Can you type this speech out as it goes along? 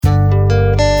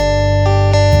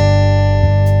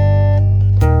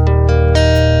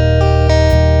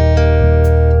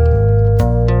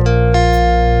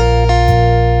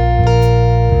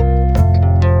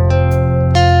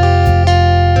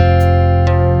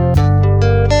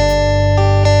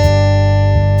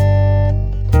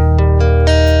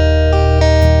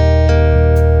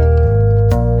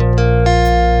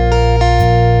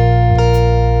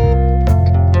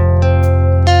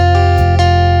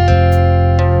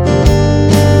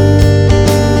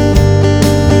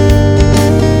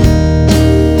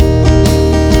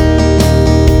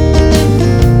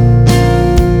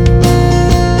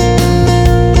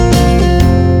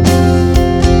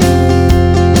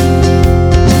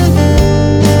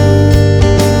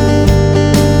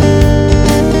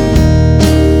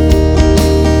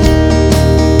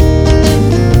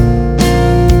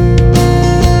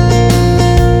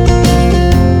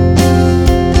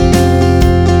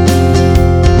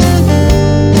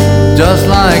just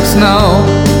like snow.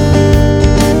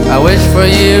 I wish for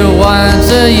you once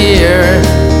a year,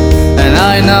 and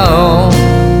I know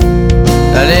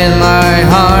that in my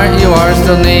heart you are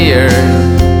still near.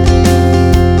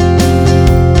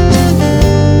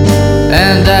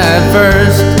 And at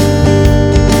first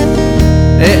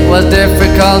it was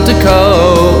difficult to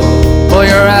cope, for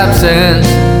your absence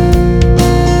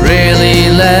really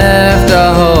left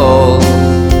a hole.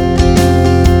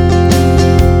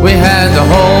 We had the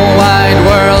whole wide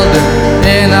world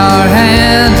in our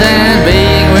hands, and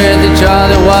being with each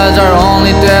other was our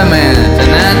only demand. And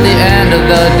at the end of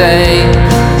the day,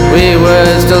 we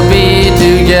would still be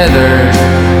together.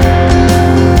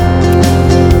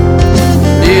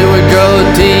 You would go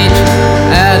teach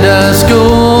at a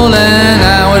school, and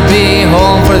I would be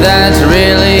home, for that's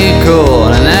really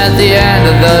cool. And at the end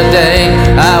of the day,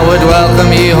 I would welcome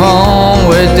you home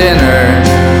with dinner.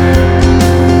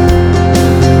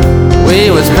 We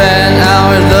would spend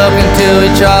hours looking to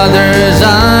each other's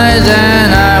eyes,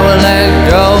 and I would let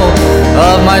go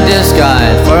of my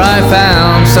disguise, for I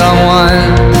found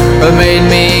someone who made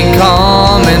me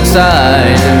calm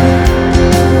inside.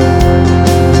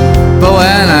 But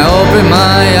when I open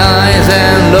my eyes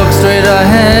and look straight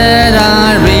ahead,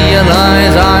 I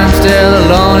realize I'm still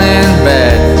alone in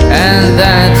bed. And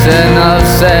that's enough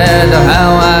said of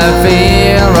how I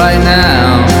feel right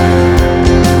now.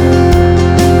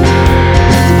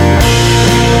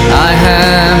 I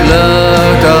have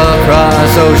looked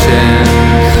across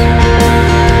oceans,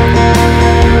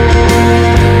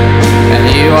 and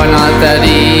you are not that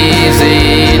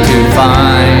easy to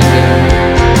find.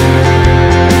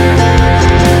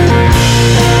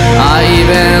 I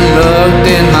even looked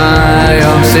in my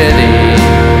own city,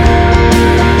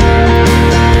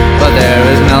 but there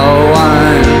is no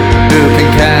one who can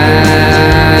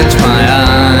catch my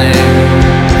eye.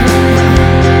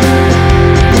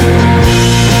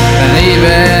 And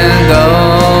even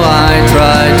though I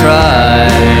try,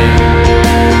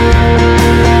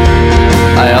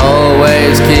 I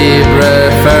always keep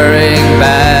referring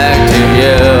back to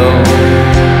you.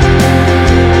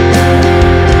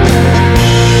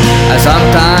 I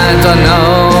sometimes don't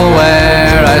know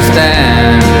where I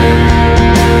stand,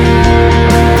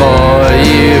 for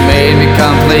you made me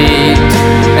complete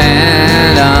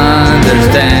and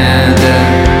understand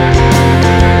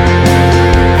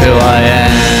who I am.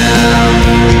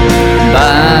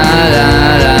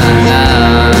 Ba-da-da-da,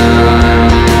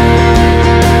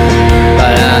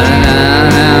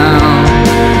 ba-da-da-da,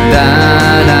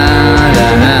 da-da-da-da.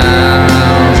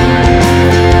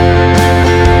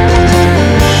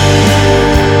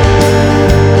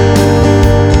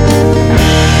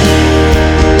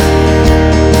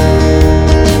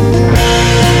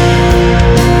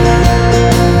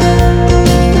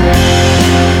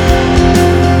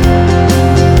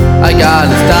 I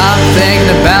gotta stop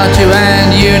thinking about you, and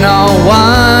you know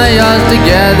why. Us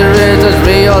together is as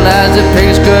real as the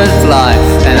pigs could fly.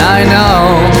 And I know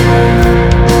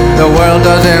the world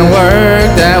doesn't work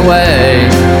that way,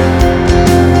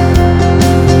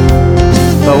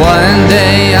 but one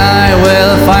day I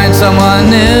will find someone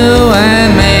new,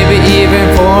 and maybe even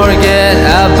forget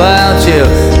about you,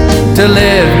 to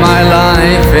live my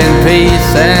life in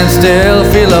peace and still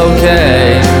feel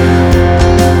okay.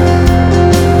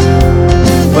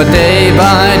 But day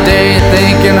by day,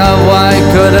 thinking of what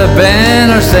could have been,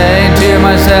 or saying to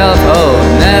myself, oh,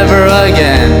 never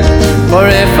again. For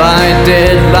if I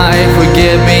did, life would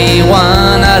give me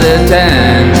 1 out of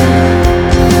 10.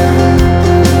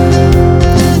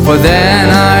 For then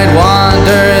I'd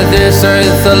wander this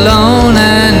earth alone,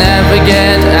 and never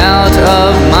get out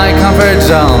of my comfort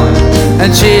zone,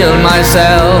 and shield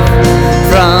myself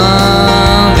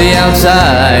from the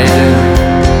outside.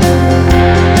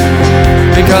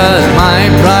 Because my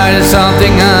pride is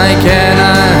something I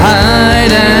cannot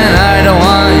hide, and I don't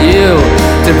want you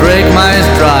to break my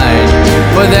stride,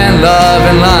 for then love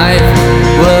and life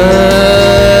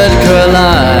would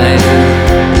collide.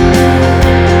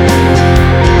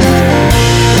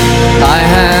 I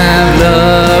have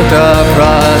looked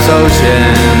across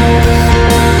oceans,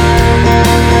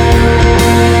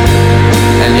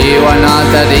 and you are not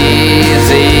that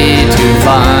easy to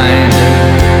find.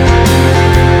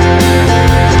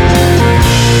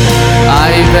 I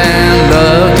even